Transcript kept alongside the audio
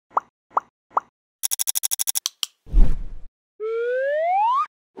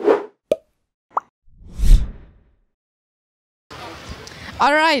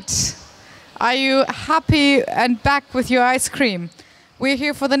All right. Are you happy and back with your ice cream? We're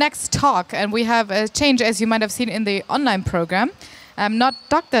here for the next talk, and we have a change, as you might have seen in the online program. Not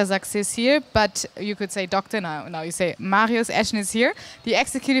Dr. Sachs is here, but you could say doctor now. Now you say Marius Eschen is here, the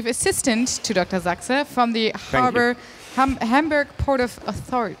executive assistant to Dr. Sachs from the Hamburg Port of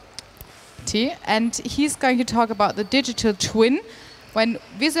Authority, and he's going to talk about the digital twin when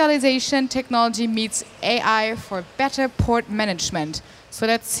visualization technology meets AI for better port management. So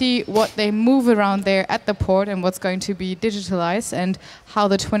let's see what they move around there at the port and what's going to be digitalized and how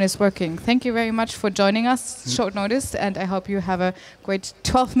the twin is working. Thank you very much for joining us, short notice, and I hope you have a great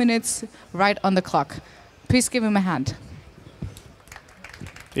 12 minutes right on the clock. Please give him a hand.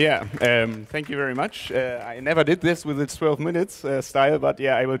 Yeah, thank you very much. I never did this with its 12 minutes style, but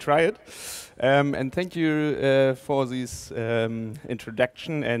yeah, I will try it. And thank you for this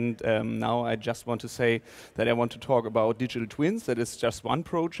introduction. And now I just want to say that I want to talk about digital twins. That is just one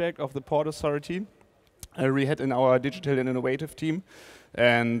project of the Port Authority we had in our digital and innovative team.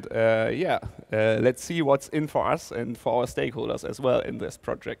 And let's see what's in for us and for our stakeholders as well in this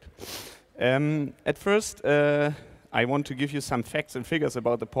project. At first, I want to give you some facts and figures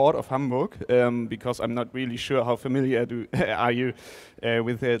about the Port of Hamburg, because I'm not really sure how familiar are you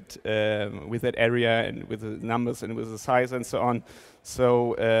with that area and with the numbers and with the size and so on.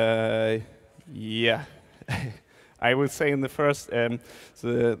 So yeah, I would say in the first,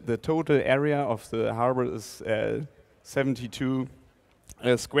 the total area of the harbor is 72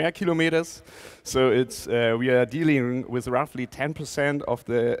 square kilometers. So it's we are dealing with roughly 10% of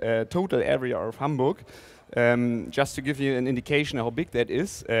the total area of Hamburg. Just to give you an indication how big that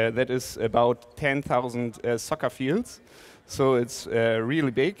is about 10,000 soccer fields. So it's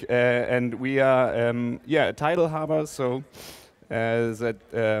really big, and we are a tidal harbor, so that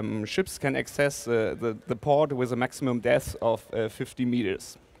ships can access the port with a maximum depth of 50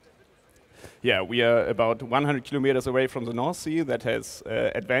 meters. Yeah, we are about 100 kilometers away from the North Sea. That has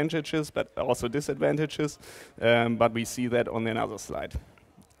advantages, but also disadvantages. But we see that on another slide.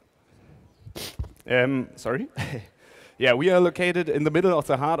 Sorry. Yeah, we are located in the middle of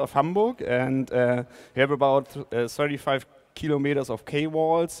the heart of Hamburg, and we have about 35 kilometers of quay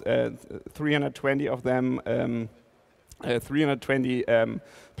walls, 320 of them, 320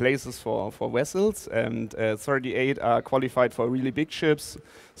 places for vessels, and 38 are qualified for really big ships.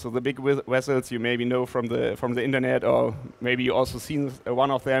 So the big vessels you maybe know from the internet, or maybe you also seen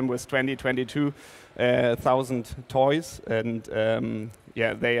one of them with 22,000 toys, and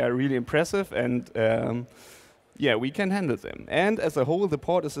yeah, they are really impressive, and yeah, we can handle them. And as a whole, the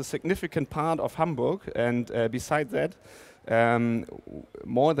port is a significant part of Hamburg, and besides that,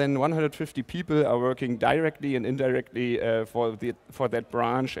 more than 150 people are working directly and indirectly for that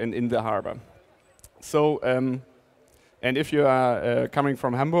branch and in the harbor. So, and if you are coming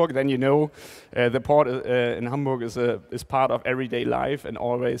from Hamburg, then you know the port in Hamburg is part of everyday life and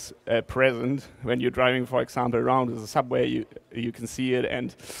always present. When you're driving, for example, around the subway, you can see it,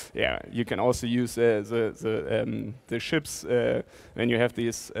 and yeah, you can also use the ships when you have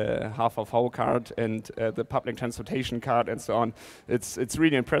this HVV card and the public transportation card and so on. It's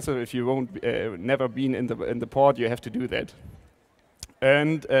really impressive. If you never been in the port, you have to do that.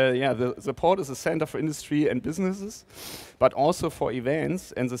 And yeah, the port is a center for industry and businesses, but also for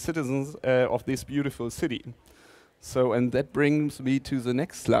events and the citizens of this beautiful city. So, and that brings me to the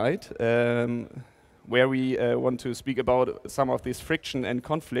next slide, where we want to speak about some of these friction and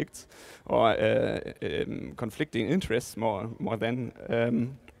conflicts, or conflicting interests more than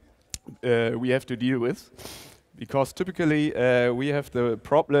we have to deal with. Because typically we have the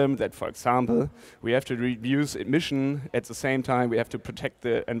problem that, for example, we have to reduce emission at the same time we have to protect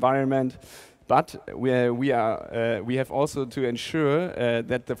the environment, but we have also to ensure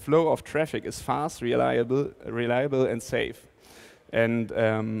that the flow of traffic is fast, reliable and safe. And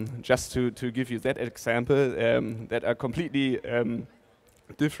just to give you that example, that are completely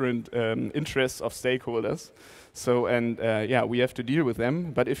different interests of stakeholders. So, and yeah, we have to deal with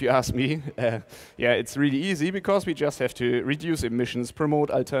them. But if you ask me, yeah, it's really easy, because we just have to reduce emissions,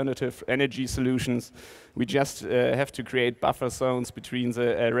 promote alternative energy solutions. We just have to create buffer zones between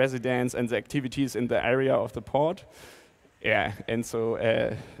the residents and the activities in the area of the port. Yeah, and so,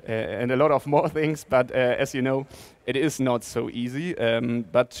 and a lot of more things. But as you know, it is not so easy.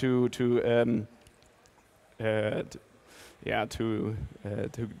 But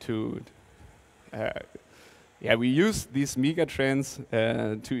yeah, we use these mega trends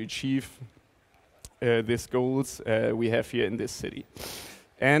to achieve these goals we have here in this city.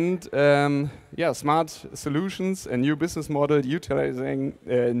 And yeah, smart solutions, a new business model utilizing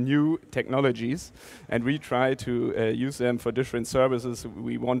new technologies, and we try to use them for different services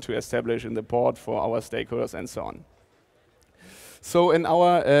we want to establish in the board for our stakeholders and so on. So in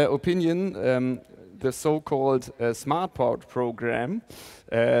our opinion, the so-called Smart Board program,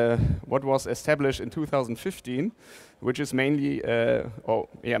 what was established in 2015, which is mainly,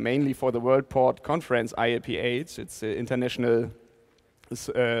 mainly for the World Port Conference, IAPH. It's the International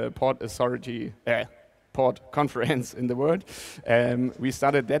Port Authority Port Conference in the world. We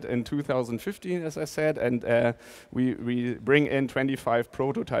started that in 2015, as I said, and we bring in 25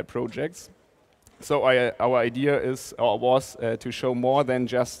 prototype projects. So our idea is, or was, to show more than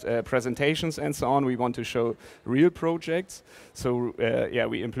just presentations and so on. We want to show real projects. So yeah,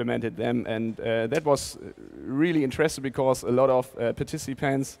 we implemented them, and that was really interesting because a lot of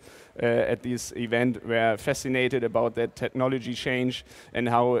participants at this event were fascinated about that technology change and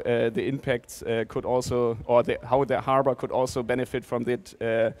how the impacts could also, or how the harbor could also benefit from that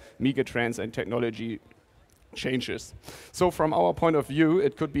megatrends and technology changes. So from our point of view,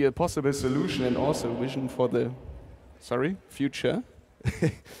 it could be a possible solution and also vision for the, future.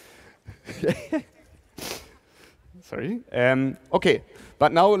 Sorry. Okay,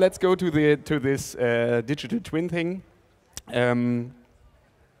 but now let's go to this digital twin thing.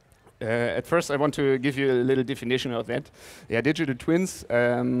 At first, I want to give you a little definition of that. Yeah, digital twins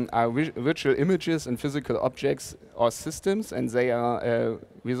are virtual images and physical objects or systems, and they are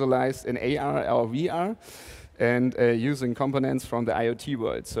visualized in AR or VR, and using components from the IoT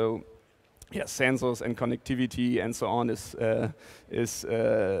world. So, yeah, sensors and connectivity and so on is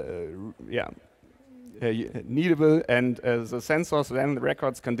needable, and the sensors then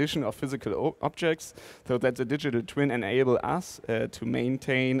records condition of physical objects, so that the digital twin enable us to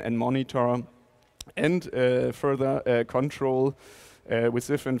maintain and monitor and further control with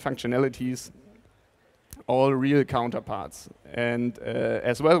different functionalities all real counterparts. And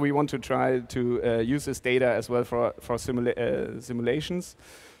as well, we want to try to use this data as well for simulations.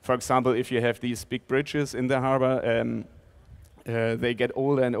 For example, if you have these big bridges in the harbor, they get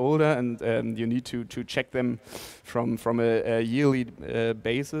older and older, and you need to check them from a yearly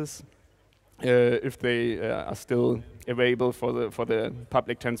basis if they are still available for the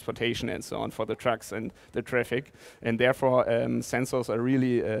public transportation and so on, for the trucks and the traffic, and therefore sensors are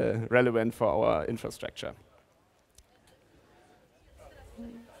really relevant for our infrastructure.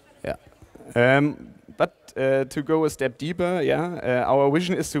 Yeah. But to go a step deeper, yeah, our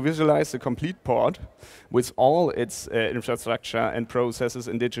vision is to visualize the complete port with all its infrastructure and processes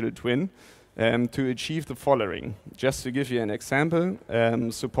in digital twin to achieve the following. Just to give you an example,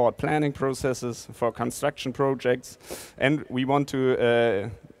 support planning processes for construction projects, and we want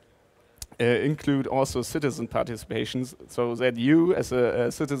to include also citizen participations, so that you, as a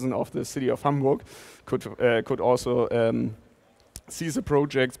citizen of the city of Hamburg, could also see the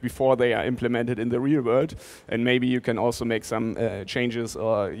projects before they are implemented in the real world, and maybe you can also make some changes,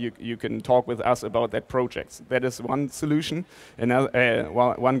 or you can talk with us about that project. That is one solution. Another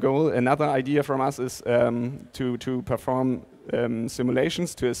one goal. Another idea from us is to perform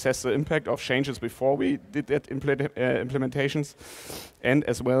simulations to assess the impact of changes before we did that implementations, and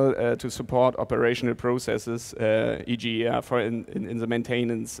as well to support operational processes, e.g. for in the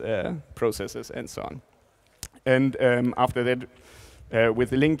maintenance processes and so on. And after that,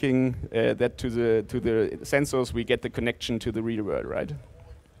 with linking that to the sensors, we get the connection to the real world, right?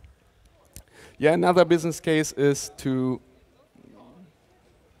 Yeah, another business case is to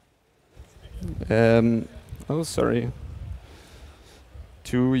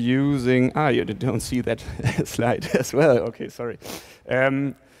to using you don't see that slide as well. Okay, sorry.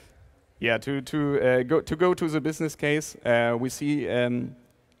 Yeah, to go to the business case, we see.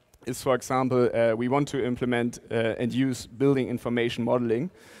 Is, for example, we want to implement and use building information modeling.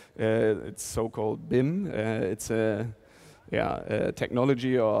 It's so-called BIM. It's a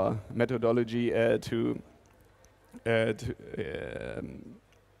technology or methodology to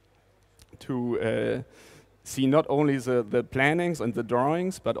see not only the plannings and the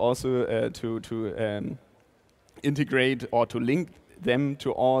drawings, but also to integrate or to link them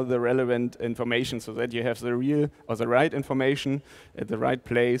to all the relevant information, so that you have the real or the right information at the right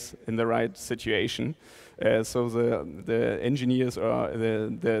place in the right situation. So the engineers or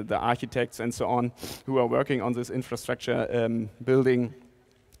the architects and so on who are working on this infrastructure building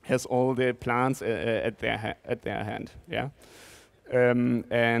has all the plans at their hand. Yeah,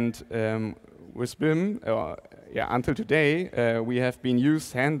 with BIM, until today, we have been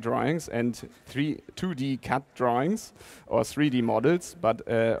used hand drawings and 2D CAD drawings or 3D models, but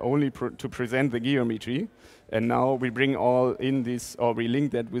only to present the geometry. And now we bring all in this, or we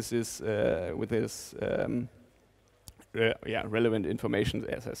link that with this relevant information,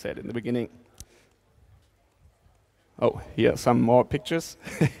 as I said in the beginning. Oh, here are some more pictures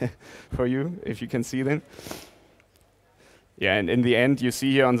for you, if you can see them. Yeah, and in the end, you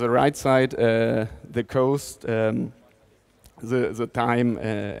see here on the right side the coast, the time,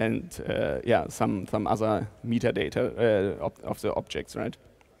 and some other metadata of the objects, right?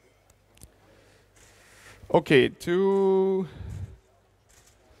 Okay, to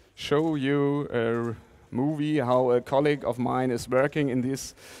show you a movie how a colleague of mine is working in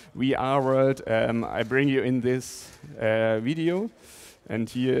this VR world, I bring you in this video, and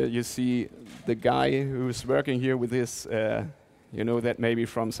here you see the guy who's working here with this. You know that maybe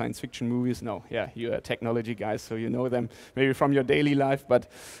from science fiction movies. No, yeah, you're a technology guy, so you know them maybe from your daily life. But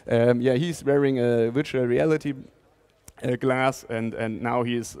yeah, he's wearing a virtual reality glass, and now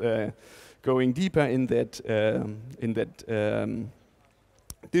he's going deeper in that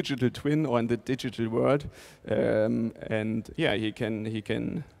digital twin or in the digital world, and yeah, he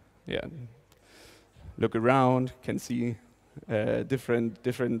can look around, can see different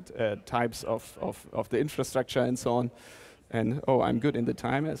types of the infrastructure and so on. And oh, I'm good in the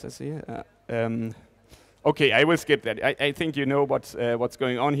time, as I see. Okay, I will skip that. I think you know what's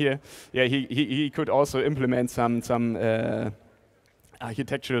going on here. Yeah, he could also implement some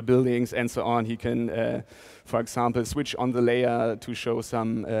architectural buildings and so on. He can, for example, switch on the layer to show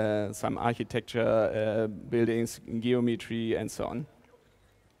some architecture buildings, geometry, and so on.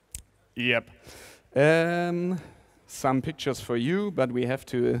 Yep. Some pictures for you, but we have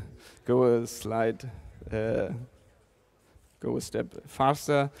to go a slide. Go a step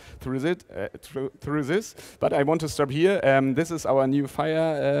faster through it, through this. But I want to stop here. This is our new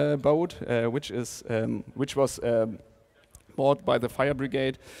fire boat, which was bought by the fire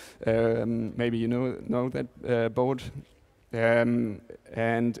brigade. Maybe you know that boat.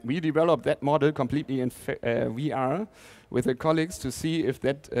 And we developed that model completely in VR with the colleagues to see if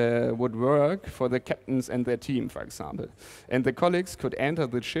that would work for the captains and their team, for example. And the colleagues could enter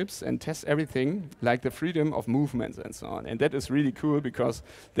the ships and test everything, like the freedom of movements and so on. And that is really cool because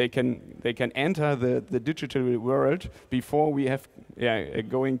they can enter the digital world before we have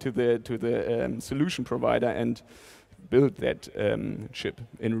going to the solution provider and build that ship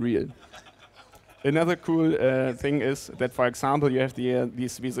in real. Another cool thing is that, for example, you have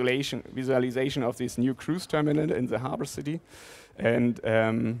this visualization of this new cruise terminal in the harbor city, and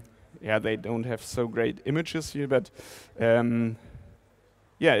yeah, they don't have so great images here, but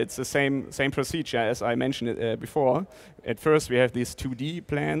yeah, it's the same procedure as I mentioned it before. At first, we have these 2D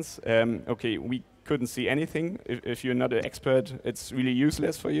plans. Okay, we couldn't see anything. If you're not an expert, it's really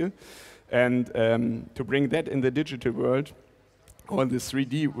useless for you. And to bring that in the digital world, or the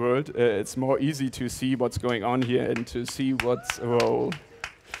 3D world, it's more easy to see what's going on here and to see what's, whoa.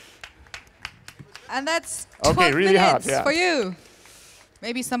 And that's 12 really minutes hard, for you.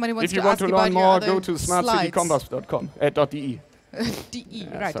 Maybe somebody wants to ask you about If you want to learn more, go to smartcitycompass.com. .de. .de,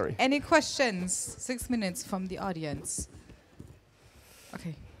 right. Sorry. Any questions? 6 minutes from the audience.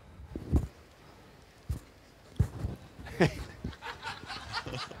 Okay.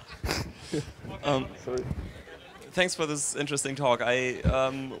 Sorry. Thanks for this interesting talk. I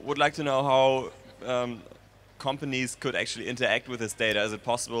would like to know how companies could actually interact with this data. Is it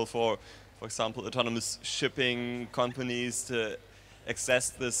possible for example, autonomous shipping companies to access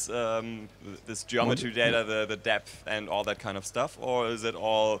this this geometry data, the depth and all that kind of stuff, or is it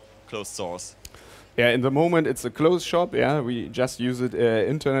all closed source? Yeah, in the moment it's a closed shop. Yeah, we just use it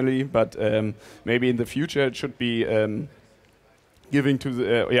internally, but maybe in the future it should be giving to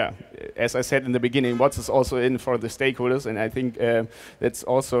the as I said in the beginning, what is also in for the stakeholders, and I think that's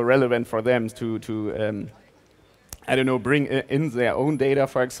also relevant for them to I don't know, bring in their own data,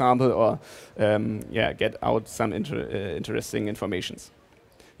 for example, or get out some interesting informations.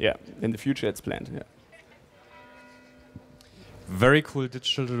 Yeah, in the future it's planned. Yeah. Very cool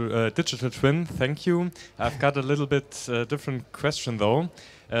digital twin, thank you. I've got a little bit different question though.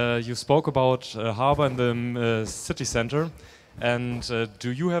 You spoke about harbor in the city center, and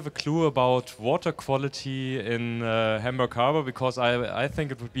do you have a clue about water quality in Hamburg harbor? Because I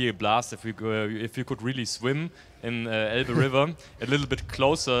think it would be a blast if you could really swim in Elbe River a little bit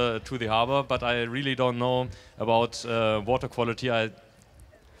closer to the harbor, but I really don't know about water quality. I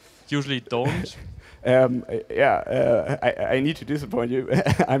usually don't. I need to disappoint you.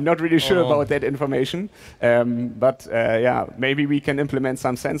 I'm not really sure about that information, but maybe we can implement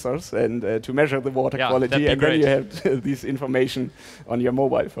some sensors and to measure the water quality, and then you have this information on your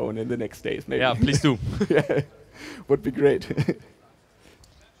mobile phone in the next days. Maybe. Yeah, please do. Would be great.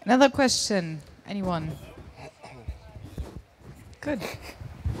 Another question, anyone? Good.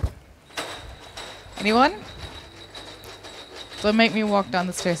 Anyone? Don't make me walk down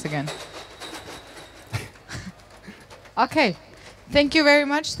the stairs again. Okay. Thank you very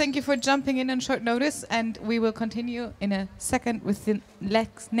much. Thank you for jumping in on short notice. And we will continue in a second with the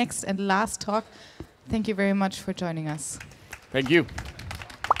next and last talk. Thank you very much for joining us. Thank you.